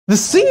The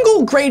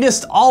single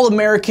greatest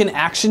all-American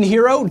action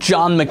hero,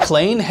 John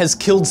McClane, has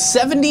killed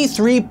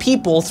 73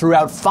 people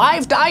throughout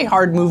 5 Die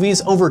Hard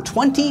movies over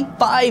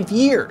 25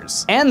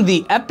 years. And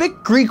the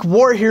epic Greek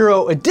war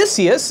hero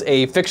Odysseus,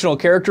 a fictional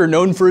character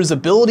known for his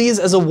abilities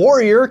as a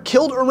warrior,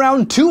 killed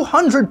around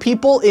 200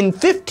 people in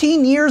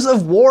 15 years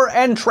of war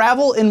and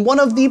travel in one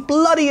of the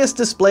bloodiest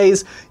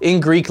displays in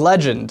Greek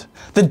legend.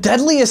 The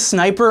deadliest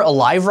sniper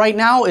alive right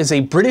now is a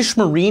British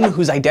Marine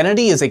whose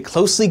identity is a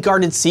closely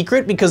guarded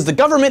secret because the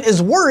government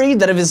is worried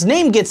that if his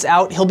name gets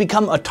out, he'll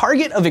become a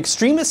target of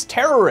extremist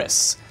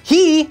terrorists.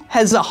 He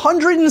has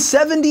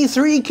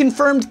 173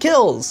 confirmed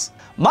kills.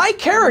 My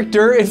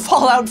character in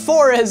Fallout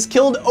 4 has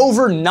killed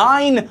over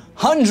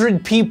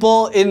 900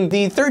 people in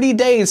the 30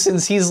 days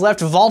since he's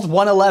left Vault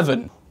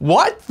 111.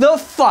 What the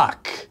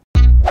fuck?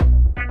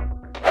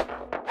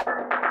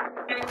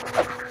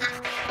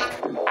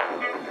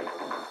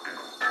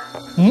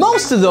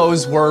 Most of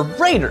those were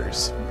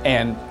Raiders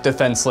and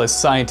defenseless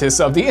scientists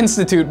of the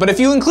Institute, but if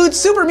you include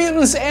super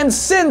mutants and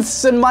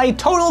synths, and my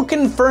total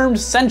confirmed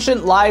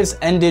sentient lives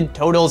ended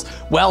totals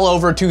well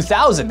over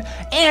 2,000.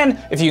 And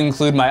if you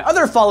include my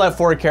other Fallout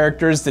 4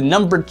 characters, the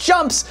number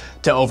jumps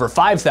to over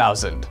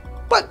 5,000.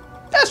 But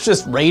that's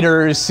just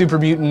Raiders, super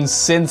mutants,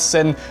 synths,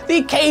 and the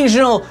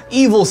occasional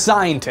evil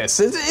scientists.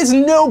 It's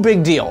no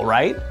big deal,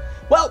 right?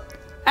 Well,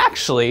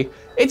 actually,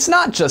 it's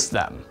not just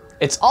them.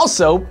 It's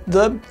also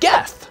the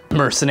Geth.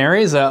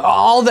 Mercenaries,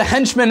 all the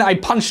henchmen I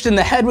punched in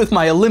the head with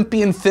my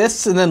Olympian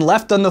fists and then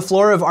left on the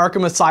floor of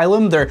Arkham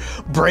Asylum, their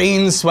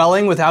brains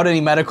swelling without any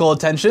medical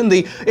attention.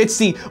 It's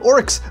the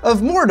Orcs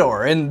of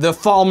Mordor and the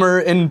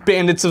Falmer and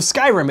Bandits of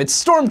Skyrim.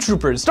 It's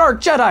stormtroopers, dark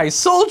Jedi,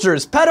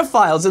 soldiers,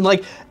 pedophiles, and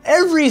like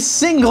every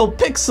single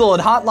pixel in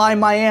Hotline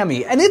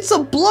Miami, and it's a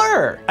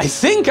blur. I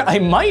think I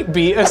might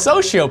be a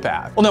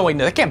sociopath. Well, no, wait,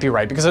 no, that can't be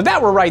right, because if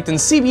that were right, then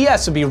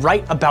CBS would be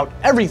right about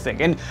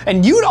everything,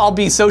 and you'd all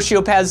be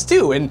sociopaths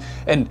too,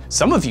 and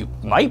some of you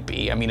might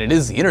be. I mean, it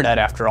is the internet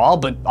after all,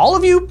 but all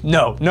of you?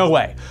 No, no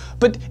way.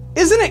 But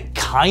isn't it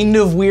kind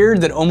of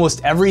weird that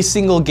almost every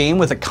single game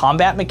with a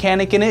combat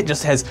mechanic in it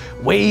just has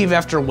wave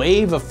after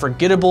wave of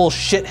forgettable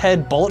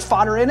shithead bullet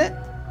fodder in it?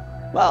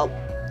 Well,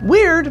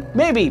 weird,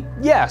 maybe,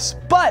 yes,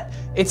 but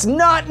it's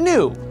not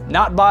new,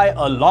 not by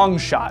a long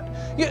shot.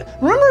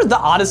 Remember the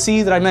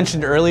Odyssey that I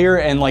mentioned earlier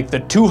and like the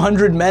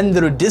 200 men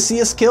that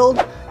Odysseus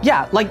killed?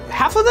 Yeah, like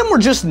half of them were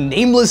just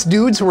nameless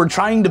dudes who were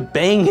trying to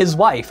bang his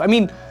wife. I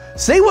mean,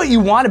 say what you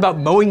want about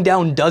mowing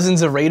down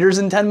dozens of raiders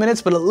in 10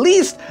 minutes, but at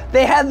least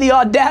they had the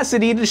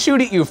audacity to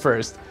shoot at you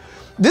first.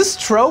 This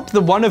trope,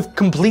 the one of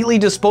completely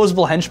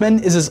disposable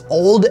henchmen, is as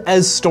old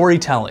as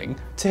storytelling.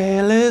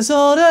 Tale as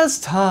old as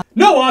time.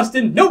 No,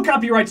 Austin, no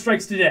copyright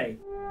strikes today.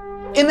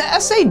 In the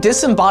essay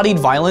Disembodied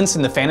Violence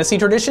in the Fantasy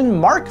Tradition,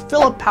 Mark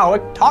Philip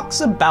Howick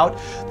talks about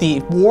the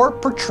war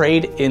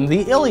portrayed in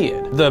the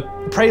Iliad, the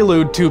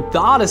prelude to the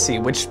Odyssey,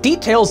 which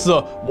details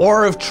the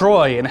War of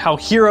Troy and how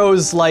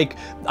heroes like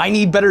I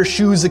Need Better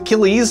Shoes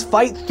Achilles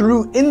fight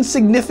through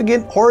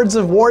insignificant hordes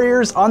of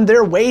warriors on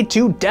their way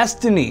to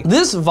destiny.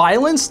 This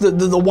violence,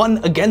 the one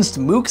against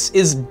mooks,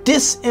 is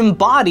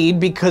disembodied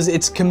because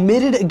it's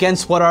committed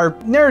against what are,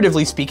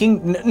 narratively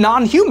speaking,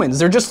 non-humans.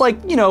 They're just like,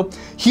 you know,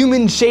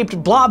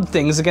 human-shaped blob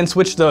things against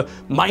which the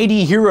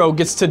mighty hero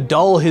gets to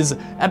dull his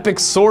epic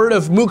sword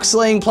of mook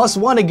slaying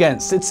 +1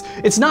 against.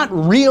 It's not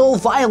real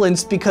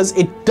violence because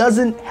it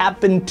doesn't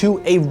happen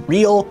to a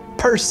real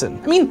person.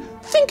 I mean,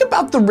 think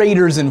about the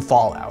Raiders in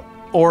Fallout,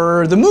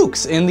 or the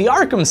mooks in the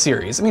Arkham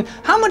series. I mean,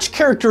 how much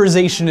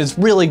characterization is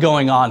really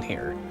going on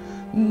here?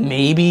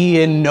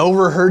 Maybe an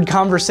overheard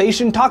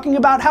conversation talking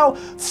about how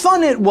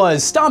fun it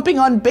was stomping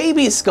on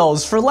baby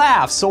skulls for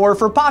laughs or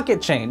for pocket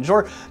change,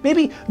 or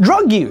maybe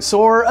drug use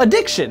or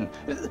addiction.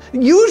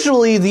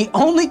 Usually the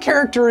only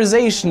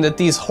characterization that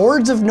these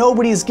hordes of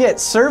nobodies get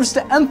serves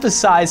to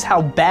emphasize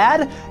how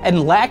bad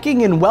and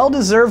lacking in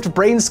well-deserved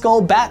brain skull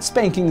bat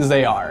spankings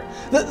they are.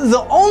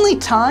 The only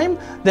time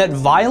that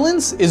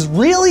violence is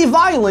really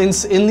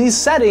violence in these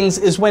settings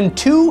is when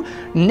two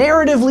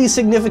narratively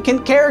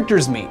significant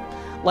characters meet.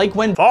 Like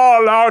when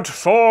Fallout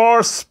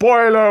 4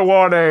 spoiler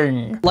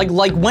warning.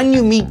 Like when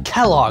you meet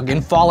Kellogg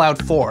in Fallout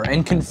 4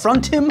 and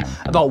confront him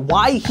about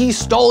why he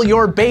stole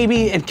your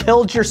baby and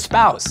killed your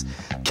spouse.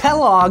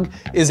 Kellogg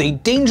is a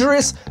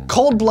dangerous,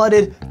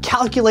 cold-blooded,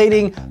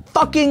 calculating,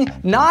 fucking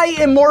nigh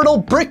immortal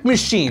brick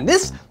machine.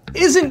 This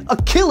isn't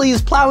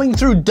Achilles plowing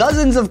through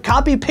dozens of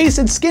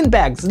copy-pasted skin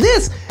bags.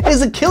 This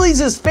is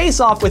Achilles'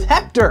 face-off with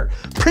Hector,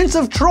 Prince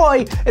of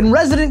Troy, and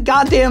resident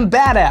goddamn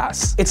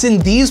badass. It's in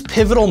these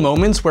pivotal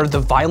moments where the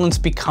violence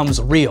becomes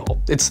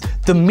real. It's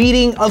the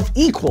meeting of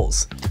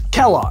equals.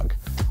 Kellogg,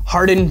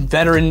 hardened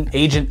veteran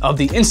agent of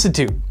the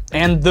Institute,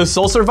 and the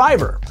sole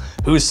survivor,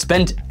 who's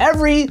spent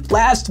every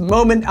last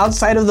moment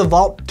outside of the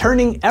vault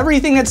turning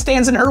everything that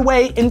stands in her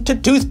way into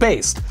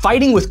toothpaste,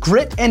 fighting with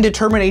grit and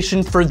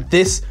determination for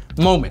this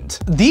moment.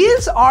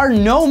 These are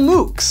no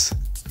mooks.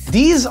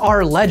 These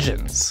are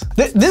legends.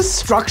 This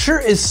structure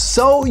is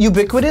so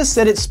ubiquitous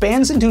that it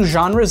spans into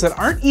genres that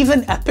aren't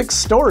even epic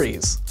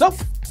stories. So,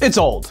 it's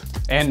old.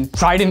 and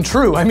tried and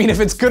true. I mean, if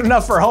it's good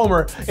enough for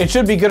Homer, it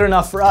should be good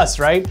enough for us,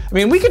 right? I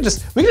mean, we could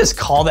just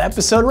call the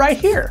episode right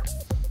here.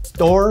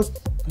 Or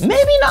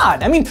maybe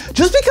not. I mean,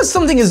 just because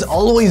something has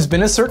always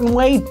been a certain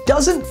way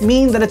doesn't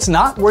mean that it's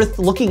not worth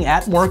looking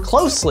at more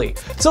closely.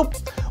 So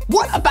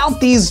what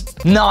about these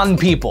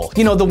non-people?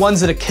 You know, the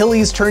ones that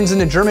Achilles turns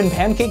into German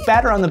pancake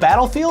batter on the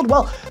battlefield?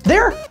 Well,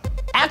 they're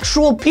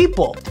actual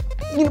people.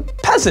 You know,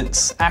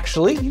 peasants,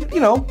 actually, you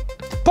know,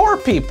 poor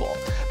people.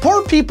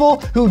 Poor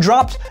people who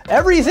dropped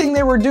everything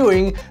they were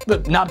doing,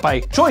 but not by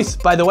choice,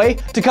 by the way,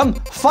 to come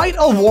fight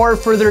a war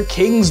for their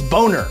king's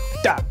boner.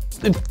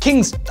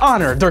 King's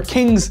honor, their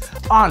king's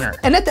honor.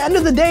 And at the end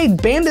of the day,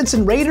 bandits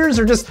and raiders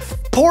are just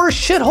poor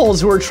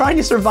shitholes who are trying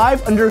to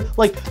survive under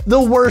like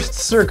the worst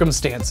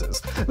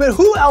circumstances. But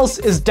who else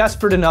is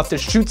desperate enough to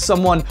shoot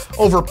someone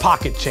over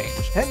pocket change?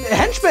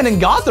 Henchmen in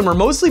Gotham are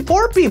mostly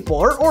poor people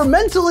or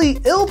mentally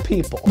ill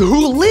people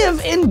who live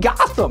in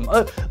Gotham,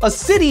 a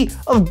city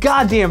of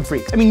goddamn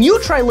freaks. I mean,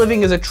 you try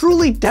living as a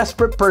truly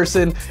desperate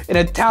person in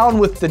a town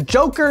with the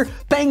Joker,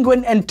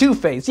 Penguin, and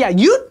Two-Face. Yeah,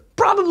 you'd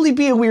probably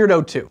be a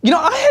weirdo too. You know,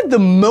 I had the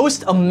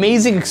most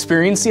amazing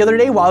experience the other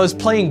day while I was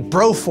playing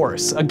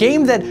Broforce, a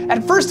game that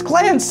at first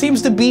glance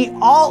seems to be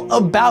all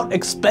about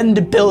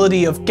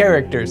expendability of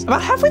characters.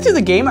 About halfway through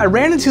the game, I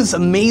ran into this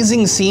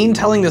amazing scene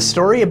telling the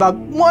story about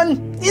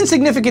one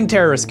insignificant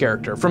terrorist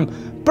character, from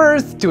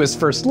birth to his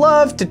first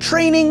love to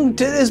training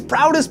to his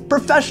proudest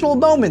professional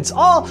moments,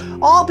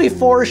 all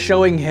before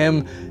showing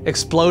him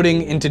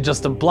exploding into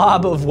just a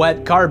blob of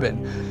wet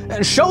carbon.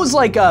 And shows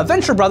like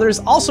Venture Brothers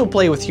also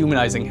play with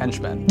humanizing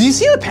henchmen. Do you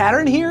see the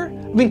pattern here?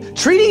 I mean,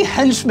 treating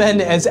henchmen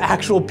as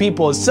actual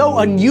people is so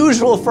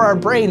unusual for our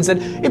brains that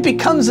it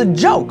becomes a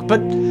joke,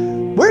 but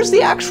where's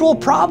the actual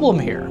problem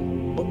here?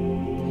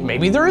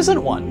 Maybe there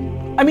isn't one.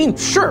 I mean,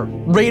 sure,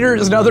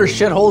 raiders and other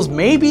shitholes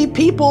may be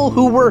people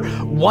who were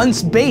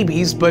once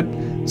babies, but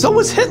so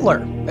was Hitler,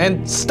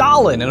 and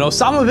Stalin, and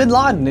Osama bin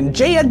Laden, and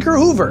J. Edgar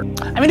Hoover.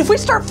 I mean, if we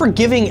start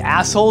forgiving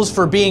assholes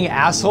for being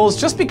assholes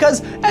just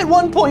because at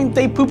one point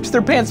they pooped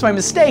their pants by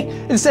mistake,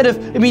 instead of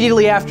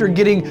immediately after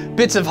getting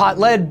bits of hot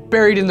lead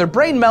buried in their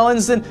brain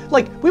melons, then,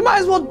 like, we might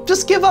as well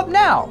just give up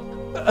now.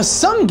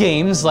 Some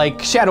games,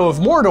 like Shadow of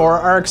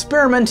Mordor, are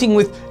experimenting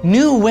with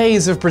new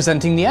ways of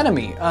presenting the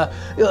enemy.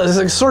 It's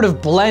a sort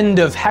of blend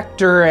of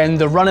Hector and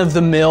the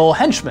run-of-the-mill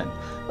henchman.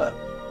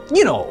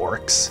 You know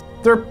orcs.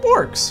 They're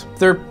orcs.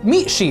 They're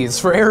meat sheaths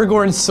for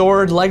Aragorn's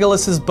sword,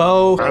 Legolas's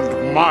bow,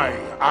 and my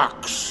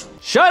axe.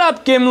 Shut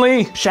up,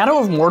 Gimli! Shadow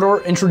of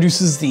Mordor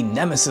introduces the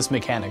Nemesis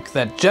mechanic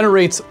that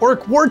generates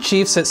orc war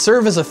chiefs that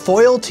serve as a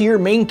foil to your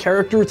main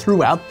character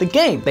throughout the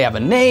game. They have a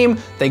name,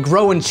 they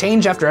grow and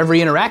change after every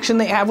interaction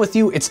they have with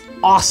you. It's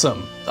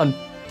awesome.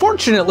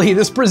 Unfortunately,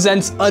 this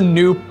presents a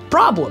new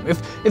problem.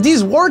 If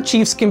these war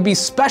chiefs can be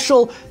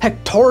special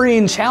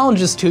Hectorian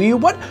challenges to you,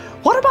 what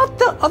about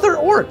the other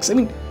orcs? I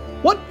mean,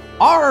 what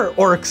are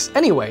orcs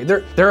anyway?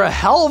 They're a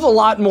hell of a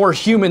lot more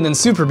human than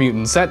super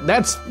mutants,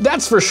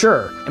 that's for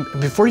sure.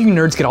 And before you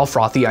nerds get all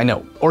frothy, I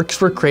know,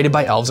 orcs were created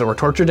by elves that were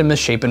tortured and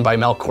misshapen by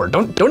Melkor.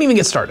 Don't even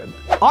get started.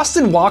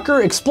 Austin Walker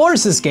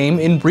explores this game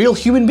in Real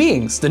Human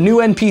Beings, the new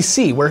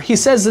NPC, where he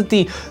says that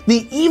the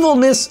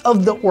evilness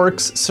of the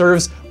orcs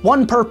serves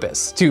one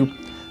purpose: to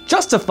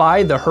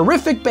justify the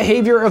horrific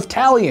behavior of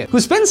Talion,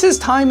 who spends his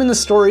time in the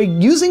story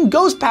using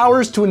ghost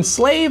powers to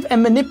enslave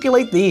and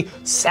manipulate the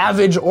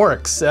savage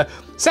orcs.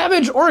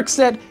 Savage orcs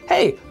that,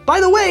 hey, by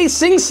the way,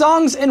 sing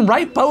songs and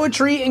write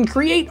poetry and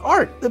create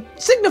art, the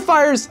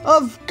signifiers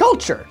of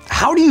culture.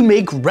 How do you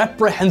make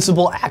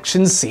reprehensible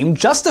actions seem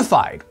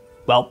justified?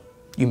 Well,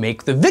 you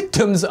make the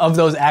victims of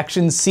those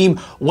actions seem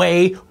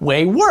way,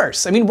 way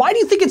worse. I mean, why do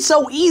you think it's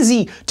so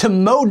easy to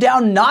mow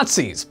down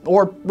Nazis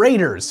or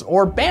raiders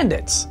or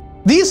bandits?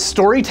 These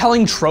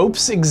storytelling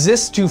tropes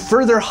exist to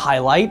further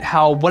highlight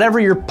how whatever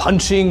you're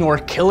punching or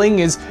killing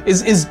is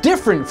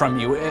different from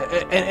you,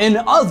 an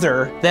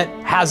other that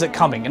has it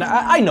coming. And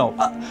I know,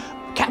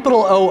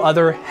 capital O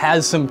other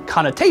has some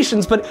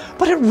connotations, but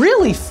it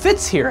really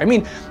fits here. I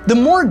mean, the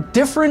more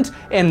different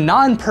and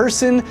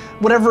non-person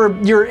whatever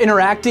you're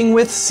interacting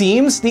with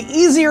seems, the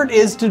easier it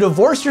is to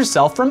divorce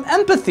yourself from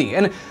empathy.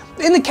 And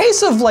in the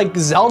case of like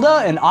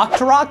Zelda and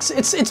Octoroks,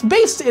 it's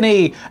based in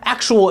a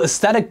actual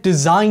aesthetic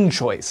design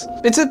choice.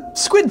 It's a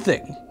squid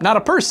thing, not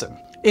a person.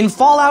 In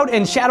Fallout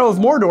and Shadow of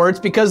Mordor, it's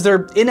because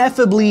they're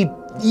ineffably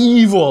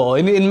evil.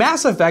 In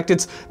Mass Effect,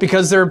 it's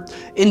because they're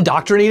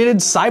indoctrinated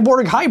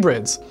cyborg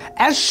hybrids.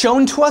 As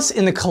shown to us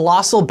in the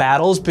colossal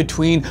battles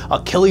between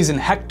Achilles and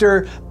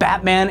Hector,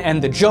 Batman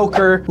and the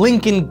Joker,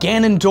 Link and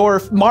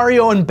Ganondorf,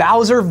 Mario and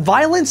Bowser,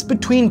 violence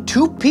between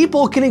two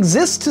people can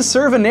exist to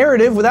serve a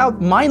narrative without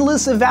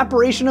mindless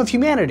evaporation of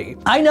humanity.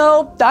 I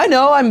know,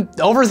 I'm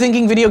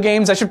overthinking video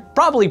games. I should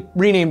probably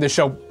rename the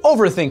show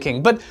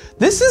Overthinking, but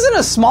this isn't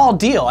a small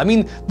deal. I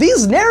mean,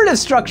 these narrative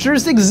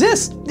structures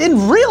exist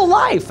in real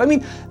life. I mean,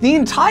 mean, the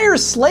entire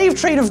slave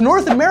trade of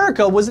North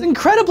America was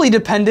incredibly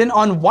dependent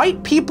on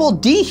white people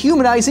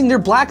dehumanizing their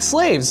black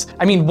slaves.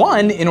 I mean,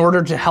 one, in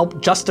order to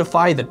help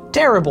justify the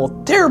terrible,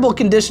 terrible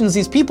conditions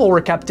these people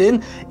were kept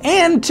in,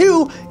 and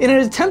two, in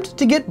an attempt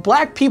to get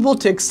black people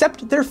to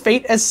accept their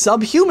fate as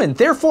subhuman,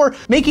 therefore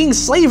making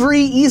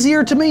slavery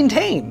easier to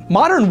maintain.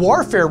 Modern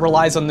warfare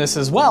relies on this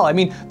as well. I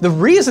mean, the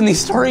reason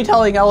these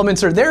storytelling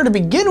elements are there to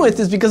begin with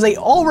is because they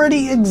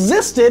already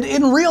existed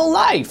in real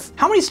life.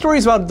 How many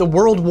stories about the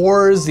World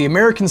Wars, the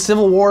American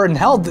Civil War, and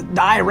hell, the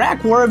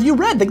Iraq War have you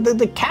read?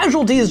 The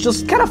casualties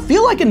just kind of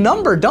feel like a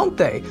number, don't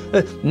they?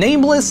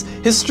 Nameless,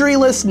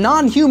 historyless,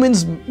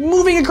 non-humans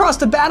moving across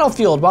the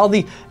battlefield while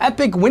the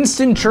epic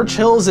Winston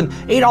Churchills and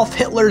Adolf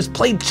Hitlers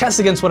played chess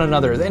against one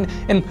another.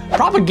 And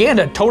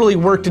propaganda totally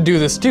worked to do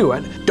this too.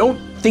 And don't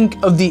think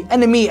of the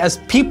enemy as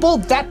people,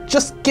 that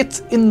just gets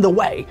in the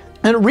way.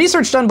 And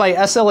research done by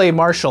SLA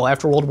Marshall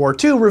after World War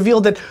II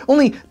revealed that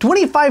only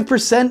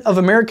 25% of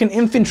American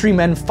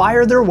infantrymen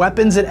fire their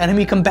weapons at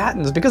enemy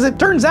combatants because it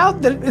turns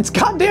out that it's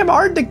goddamn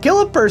hard to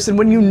kill a person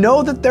when you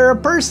know that they're a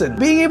person.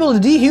 Being able to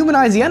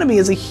dehumanize the enemy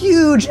is a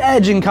huge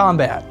edge in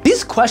combat.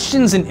 These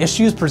questions and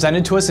issues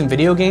presented to us in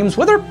video games,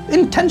 whether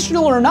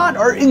intentional or not,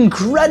 are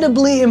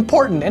incredibly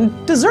important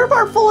and deserve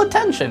our full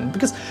attention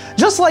because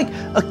just like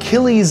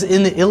Achilles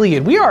in the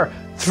Iliad, we are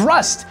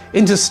thrust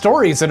into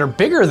stories that are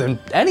bigger than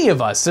any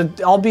of us,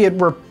 albeit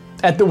we're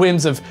at the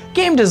whims of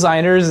game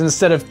designers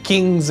instead of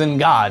kings and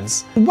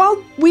gods.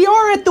 While we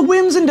are at the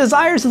whims and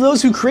desires of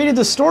those who created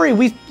the story,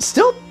 we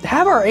still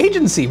have our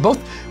agency, both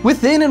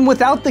within and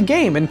without the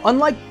game. And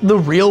unlike the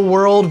real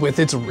world with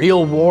its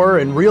real war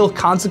and real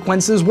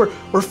consequences,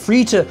 we're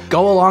free to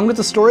go along with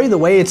the story the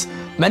way it's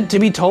meant to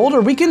be told,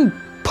 or we can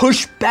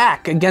push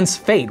back against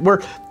fate. We're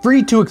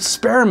free to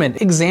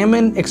experiment,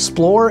 examine,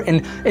 explore,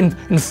 and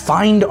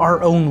find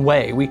our own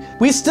way.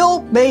 We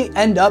still may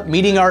end up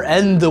meeting our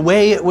end the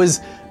way it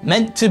was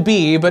meant to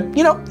be, but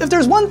you know, if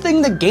there's one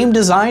thing that game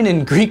design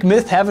and Greek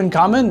myth have in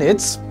common,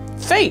 it's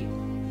fate.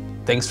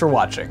 Thanks for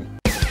watching.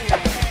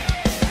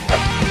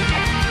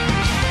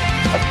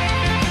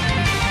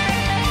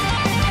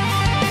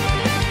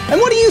 And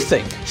what do you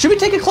think? Should we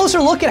take a closer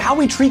look at how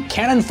we treat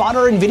cannon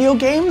fodder in video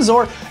games,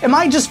 or am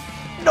I just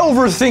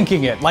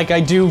overthinking it like I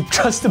do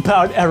just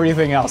about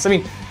everything else? I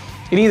mean,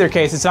 in either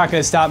case, it's not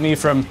going to stop me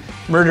from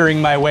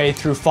murdering my way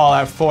through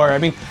Fallout 4. I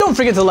mean, don't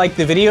forget to like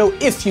the video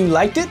if you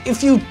liked it.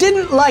 If you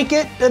didn't like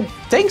it,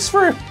 thanks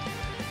for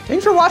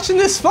watching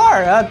this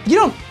far. You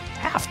don't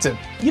have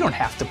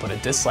to put a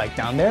dislike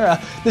down there.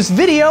 This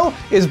video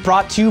is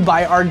brought to you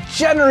by our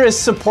generous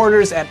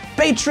supporters at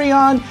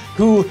Patreon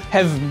who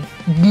have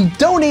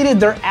donated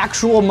their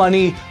actual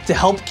money to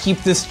help keep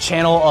this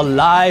channel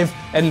alive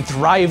and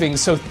thriving.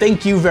 So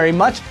thank you very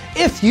much.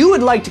 If you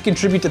would like to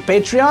contribute to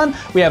Patreon,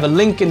 we have a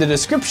link in the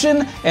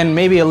description and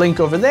maybe a link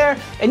over there,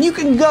 and you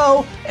can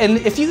go, and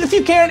if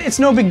you can, it's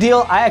no big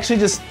deal. I actually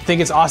just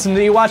think it's awesome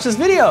that you watch this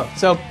video.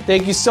 So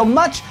thank you so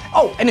much.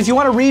 Oh, and if you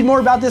want to read more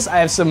about this, I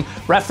have some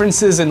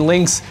references and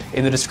links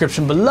in the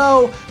description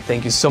below.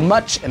 Thank you so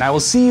much, and I will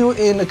see you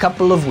in a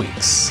couple of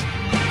weeks.